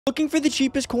Looking for the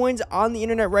cheapest coins on the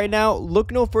internet right now?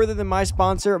 Look no further than my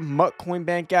sponsor, Mut Coin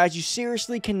Bank, guys. You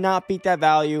seriously cannot beat that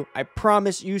value. I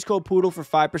promise. Use code Poodle for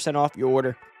 5% off your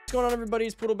order. What's going on, everybody?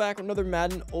 It's Poodle back with another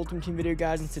Madden Ultimate Team video,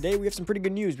 guys. And today we have some pretty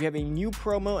good news. We have a new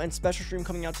promo and special stream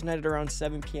coming out tonight at around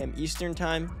 7 p.m. Eastern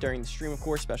time during the stream, of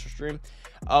course, special stream.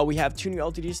 We have 2 new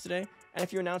LTDs today and a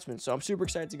few announcements. So I'm super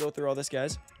excited to go through all this,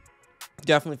 guys.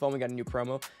 Definitely fun. We got a new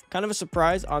promo. Kind of a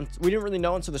surprise. We didn't really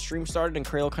know until the stream started, and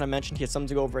Krail kind of mentioned he had something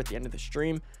to go over at the end of the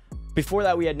stream. Before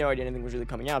that, we had no idea anything was really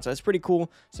coming out, so that's pretty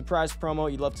cool. Surprise promo.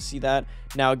 You'd love to see that.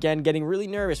 Now, again, getting really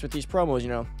nervous with these promos. You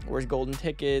know, where's golden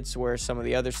tickets? Where's some of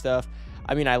the other stuff?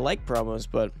 I mean, I like promos,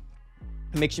 but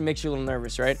it makes you a little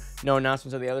nervous, right? No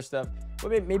announcements of the other stuff.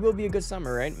 But maybe it'll be a good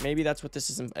summer, right? Maybe that's what this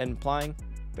is implying.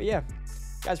 But yeah,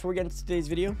 guys, before we get into today's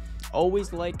video,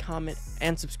 always like, comment,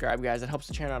 and subscribe, guys. That helps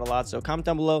the channel out a lot. So comment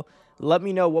down below. Let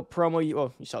me know what promo you...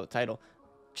 Oh, you saw the title.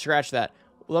 Scratch that.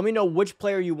 Let me know which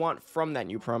player you want from that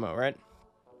new promo, right?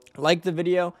 Like the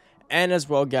video. And as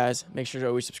well, guys, make sure to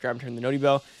always subscribe and turn the noti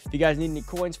bell. If you guys need any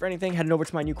coins for anything, head over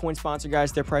to my new coin sponsor,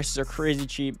 guys. Their prices are crazy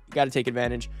cheap. You got to take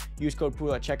advantage. Use code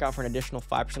Poodle at checkout for an additional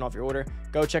 5% off your order.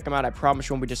 Go check them out. I promise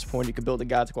you won't be disappointed. You can build a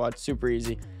God Squad. Super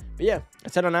easy. But yeah,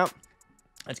 let's head on out.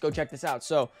 Let's go check this out.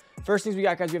 So first things we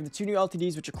got, guys, we have the 2 new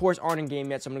LTDs, which of course aren't in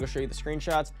game yet. So I'm gonna go show you the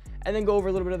screenshots and then go over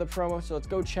a little bit of the promo. So let's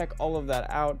go check all of that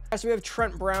out. So we have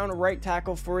Trent Brown, right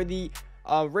tackle for the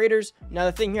Raiders. Now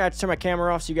the thing here, I have to turn my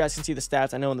camera off so you guys can see the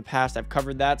stats. I know in the past I've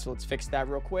covered that, so let's fix that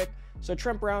real quick. So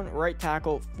Trent Brown, right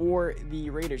tackle for the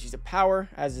Raiders. He's a power,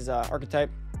 as his archetype.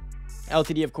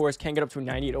 LTD, of course, can get up to a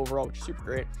 98 overall, which is super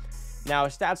great. Now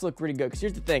his stats look pretty good, because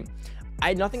here's the thing.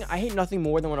 I hate nothing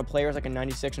more than when a player is like a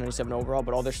 96 or 97 overall,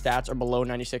 but all their stats are below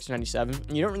 96 or 97.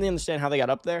 And you don't really understand how they got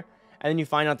up there. And then you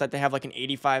find out that they have like an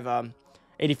 85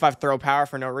 throw power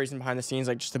for no reason behind the scenes,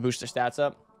 like just to boost their stats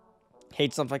up.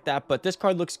 Hate stuff like that. But this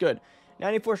card looks good.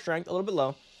 94 strength, a little bit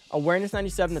low. Awareness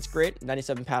 97, that's great.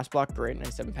 97 pass block, great.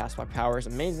 97 pass block power is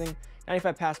amazing.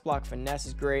 95 pass block finesse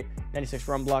is great. 96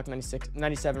 run block,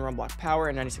 97 run block power,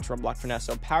 and 96 run block finesse.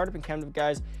 So powered up and chem up,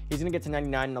 guys. He's going to get to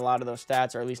 99 in a lot of those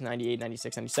stats, or at least 98,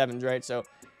 96, 97s, right? So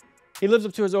he lives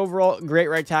up to his overall great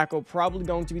right tackle. Probably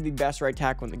going to be the best right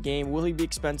tackle in the game. Will he be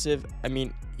expensive? I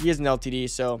mean, he is an LTD,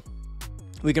 so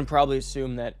we can probably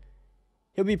assume that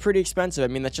he'll be pretty expensive.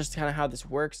 I mean, that's just kind of how this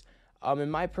works. In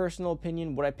my personal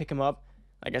opinion, would I pick him up?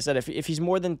 Like I said, if he's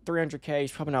more than 300K,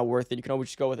 he's probably not worth it. You can always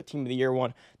just go with a Team of the Year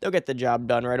one. They'll get the job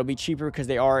done, right? It'll be cheaper because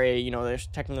they are they're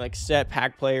technically like set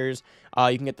pack players.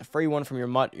 You can get the free one from your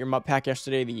Mut pack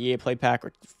yesterday, the EA Play pack,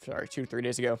 or sorry, 2-3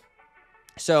 days ago.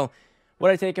 So, would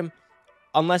I take him?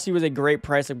 Unless he was a great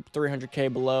price, like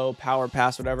 300K below, power,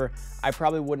 pass, whatever, I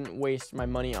probably wouldn't waste my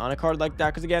money on a card like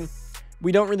that. Because again,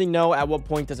 we don't really know at what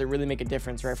point does it really make a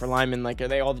difference, right? For linemen, like, are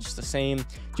they all just the same?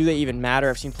 Do they even matter?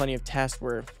 I've seen plenty of tests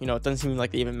where, it doesn't seem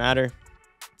like they even matter.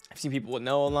 I've seen people with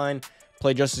no O-line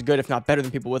play just as good, if not better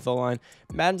than people with O-line.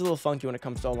 Madden's a little funky when it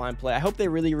comes to O-line play. I hope they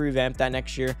really revamp that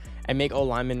next year and make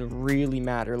O-linemen really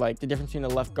matter. Like, the difference between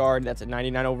a left guard that's at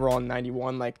 99 overall and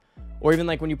 91, like, or even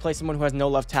like when you play someone who has no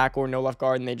left tackle or no left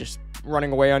guard and they just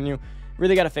running away on you.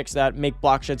 Really got to fix that. Make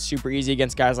block sheds super easy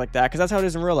against guys like that, because that's how it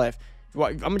is in real life.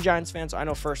 I'm a Giants fan, so I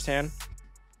know firsthand.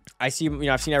 I've seen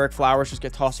Eric Flowers just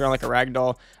get tossed around like a rag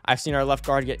doll. I've seen our left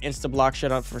guard get insta block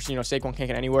shut up for, Saquon can't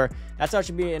get anywhere. That's how it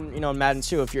should be in, Madden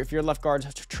too. If your left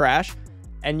guard's trash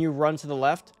and you run to the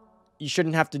left, you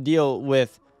shouldn't have to deal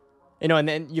with, and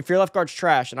then if your left guard's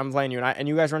trash and I'm playing you and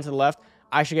you guys run to the left,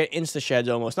 I should get insta sheds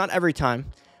almost. Not every time.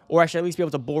 Or I should at least be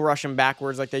able to bull rush him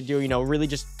backwards like they do, really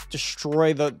just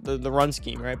destroy the run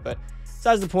scheme, right? But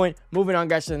besides the point, moving on,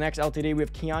 guys, to the next LTD, we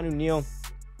have Ltd'S Neal,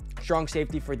 strong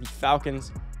safety for the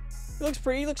Falcons.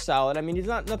 He looks solid. I mean, he's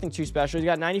nothing too special. He's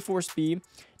got 94 speed,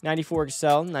 94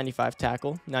 excel, 95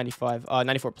 tackle,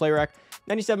 94 play rec,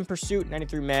 97 pursuit,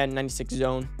 93 man, 96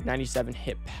 zone, 97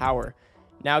 hit power.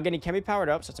 Now, again, he can be powered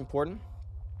up, so that's important.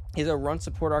 He's a run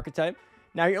support archetype.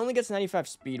 Now, he only gets 95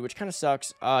 speed, which kind of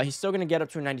sucks. He's still going to get up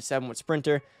to a 97 with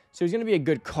sprinter, so he's going to be a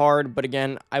good card. But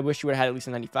again, I wish he would have had at least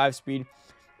a 95 speed.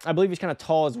 I believe he's kind of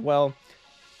tall as well.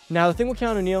 Now, the thing with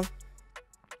Ltd'S Neal,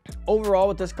 overall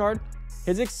with this card,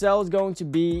 his excel is going to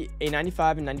be a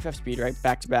 95 and 95 speed, right?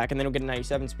 Back to back, and then he'll get a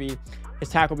 97 speed. His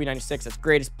tackle will be 96. That's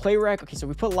great. His play rec, okay, so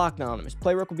we put lockdown on him. His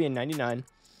play rec will be a 99.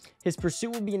 His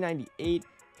pursuit will be a 98.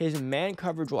 His man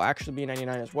coverage will actually be a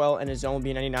 99 as well, and his zone will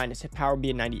be a 99. His hit power will be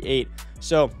a 98.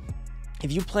 So,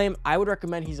 if you play him, I would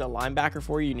recommend he's a linebacker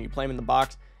for you. You play him in the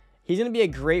box. He's going to be a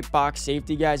great box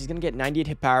safety, guys. He's going to get 98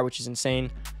 hit power, which is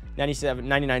insane.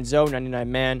 99 zone,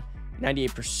 99 man,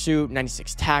 98 pursuit,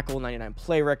 96 tackle, 99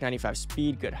 play rec, 95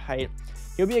 speed, good height.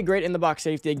 He'll be a great in the box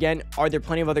safety. Again, are there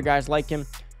plenty of other guys like him?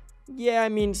 Yeah, I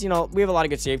mean, you know, we have a lot of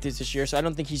good safeties this year, so I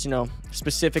don't think he's, you know,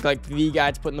 specific, like, the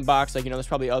guy to put in the box. Like, you know, there's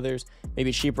probably others,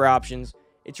 maybe cheaper options.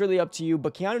 It's really up to you,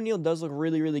 but Keanu Neal does look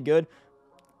really, really good.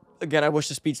 Again, I wish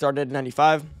the speed started at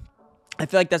 95. I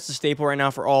feel like that's the staple right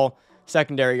now for all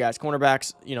secondary guys,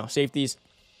 cornerbacks, you know, safeties.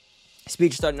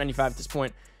 Speed should start at 95 at this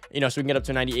point, you know, so we can get up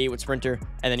to 98 with Sprinter,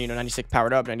 and then, you know, 96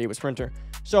 powered up, 98 with Sprinter,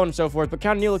 so on and so forth. But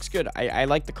Keanu Neal looks good. I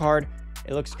like the card.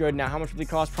 It looks good. Now, how much will he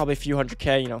cost? Probably a few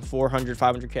 $100K, you know, 400,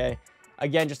 500K.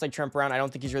 Again, just like Trent Brown, I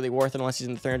don't think he's really worth it unless he's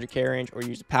in the 300K range or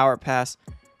use a power pass.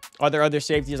 Are there other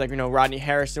safeties like, you know, Rodney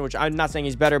Harrison, which I'm not saying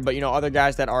he's better, but, you know, other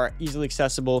guys that are easily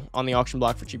accessible on the auction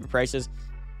block for cheaper prices?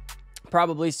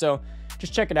 Probably. So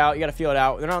just check it out. You got to feel it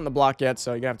out. They're not on the block yet,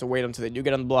 so you're going to have to wait until they do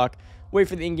get on the block. Wait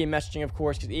for the in-game messaging, of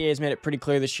course, because EA has made it pretty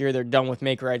clear this year they're done with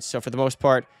make rights. So for the most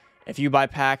part, if you buy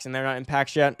packs and they're not in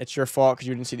packs yet, it's your fault because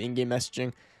you didn't see the in-game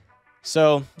messaging.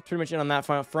 So that's pretty much it on that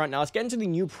front. Now let's get into the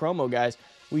new promo, guys.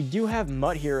 We do have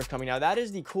Mut Heroes coming out. That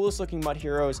is the coolest looking Mut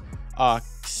Heroes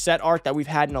set art that we've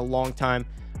had in a long time.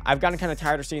 I've gotten kind of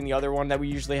tired of seeing the other one that we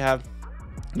usually have,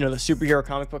 you know, the superhero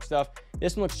comic book stuff.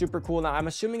 This one looks super cool. Now I'm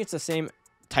assuming it's the same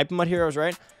type of Mut Heroes,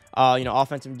 right? You know,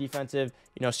 offensive and defensive,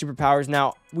 you know, superpowers.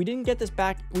 Now, we didn't get this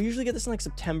back. We usually get this in like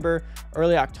September,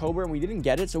 early October, and we didn't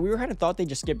get it. So we were kind of thought they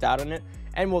just skipped out on it.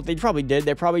 And well, they probably did.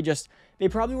 They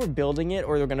probably were building it,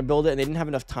 or they're going to build it, and they didn't have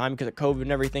enough time because of COVID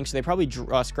and everything. So they probably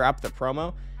scrapped the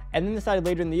promo and then decided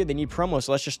later in the year they need promo.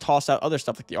 So let's just toss out other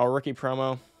stuff like the all-rookie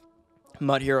promo,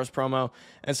 Mut Heroes promo,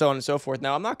 and so on and so forth.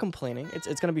 Now, I'm not complaining. It's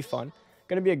going to be fun.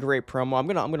 Going to be a great promo. I'm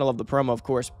going to love the promo, of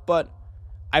course, but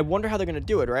I wonder how they're going to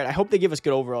do it, right? I hope they give us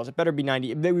good overalls. It better be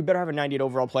 90. We better have a 98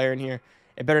 overall player in here.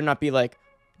 It better not be like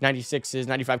 96s,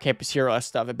 95 Campus Hero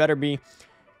stuff. It better be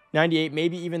 98,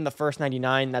 maybe even the first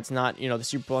 99. That's not, you know, the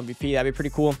Super Bowl MVP. That'd be pretty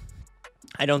cool.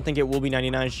 I don't think it will be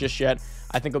 99s just yet.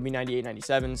 I think it'll be 98,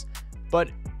 97s. But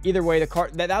either way, the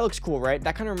card, that looks cool, right?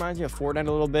 That kind of reminds me of Fortnite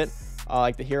a little bit,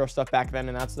 like the hero stuff back then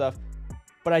and that stuff.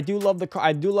 But I do love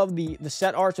the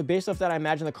set art. So based off that, I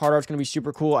imagine the card art's going to be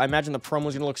super cool. I imagine the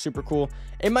promo's going to look super cool.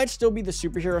 It might still be the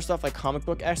superhero stuff like comic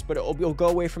book-esque, but it'll go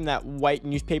away from that white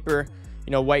newspaper,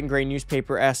 you know, white and gray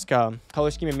newspaper-esque color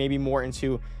scheme, and maybe more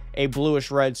into a bluish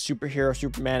red superhero,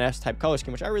 Superman-esque type color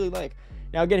scheme, which I really like.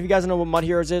 Now, again, if you guys don't know what Mut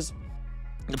Heroes is,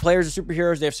 the players are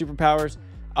superheroes. They have superpowers.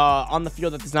 On the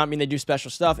field, that does not mean they do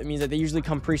special stuff. It means that they usually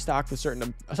come pre-stocked with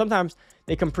certain, sometimes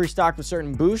they come pre-stocked with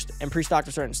certain boost and pre-stocked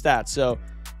with certain stats. So,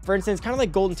 for instance, kind of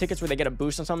like golden tickets where they get a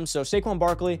boost on something. So, Saquon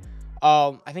Barkley,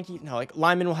 I think like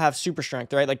lineman will have super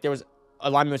strength, right? Like there was a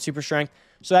lineman with super strength.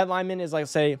 So that lineman is like,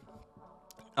 say,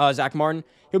 Zach Martin.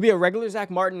 He'll be a regular Zach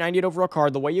Martin, 98 overall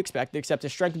card, the way you expect, except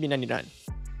his strength would be 99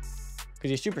 because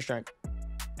he's super strength.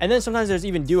 And then sometimes there's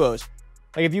even duos.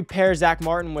 Like if you pair Zach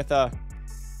Martin with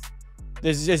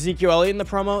there's Ezekiel Elliott in the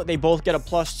promo, they both get a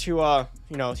 +2,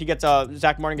 you know, he gets,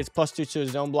 Zach Martin gets +2 to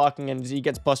his zone blocking, and Zeke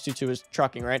gets +2 to his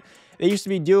trucking, right? They used to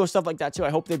be duo stuff like that too.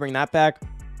 I hope they bring that back.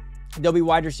 There'll be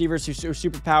wide receivers whose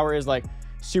superpower is like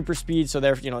super speed, so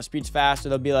they're, you know, speed's fast, or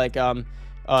they'll be like,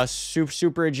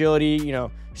 super agility, you know,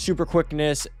 super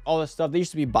quickness, all this stuff. There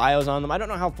used to be bios on them. I don't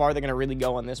know how far they're going to really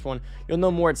go on this one. You'll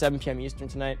know more at 7 p.m. Eastern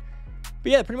tonight.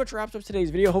 But yeah, that pretty much wraps up today's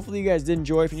video. Hopefully you guys did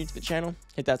enjoy. If you're new to the channel,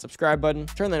 hit that subscribe button,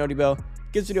 turn that noty bell,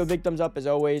 give this video a big thumbs up as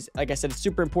always. Like I said, it's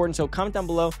super important, so comment down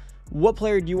below, what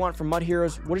player do you want from Mut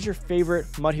Heroes? What is your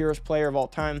favorite Mut Heroes player of all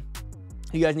time?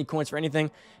 If you guys need coins for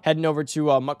anything, heading over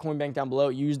to Mut Coin Bank down below.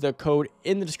 Use the code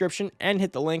in the description and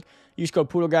hit the link. Use code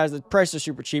Poodle, guys. The prices are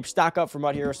super cheap. Stock up for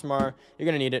Mut Heroes tomorrow. You're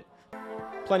going to need it.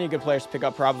 Plenty of good players to pick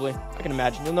up, probably. I can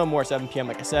imagine. You'll know more at 7 p.m.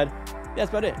 like I said. Yeah, that's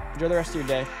about it. Enjoy the rest of your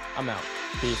day. I'm out.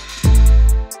 Peace.